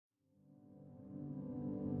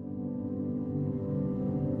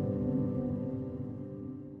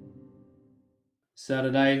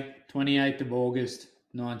Saturday, 28th of August,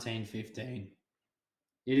 1915.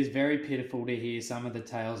 It is very pitiful to hear some of the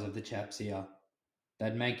tales of the chaps here.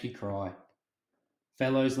 They'd make you cry.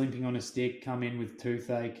 Fellows limping on a stick come in with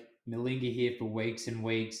toothache, malinger here for weeks and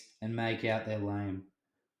weeks, and make out they're lame.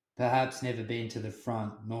 Perhaps never been to the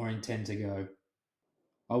front, nor intend to go.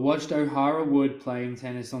 I watched O'Hara Wood playing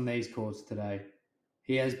tennis on these courts today.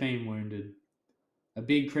 He has been wounded. A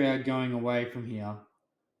big crowd going away from here.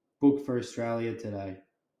 Booked for Australia today.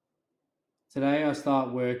 Today I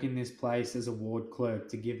start work in this place as a ward clerk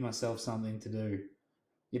to give myself something to do.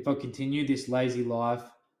 If I continue this lazy life,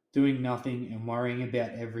 doing nothing and worrying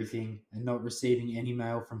about everything and not receiving any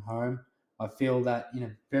mail from home, I feel that in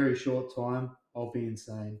a very short time I'll be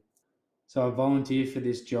insane. So I volunteer for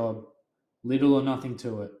this job, little or nothing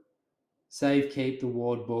to it. Save keep the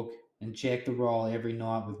ward book and check the roll every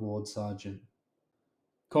night with ward sergeant.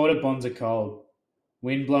 Quarter bonds are cold.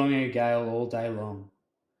 Wind blowing a gale all day long.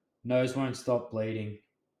 Nose won't stop bleeding.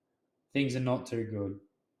 Things are not too good.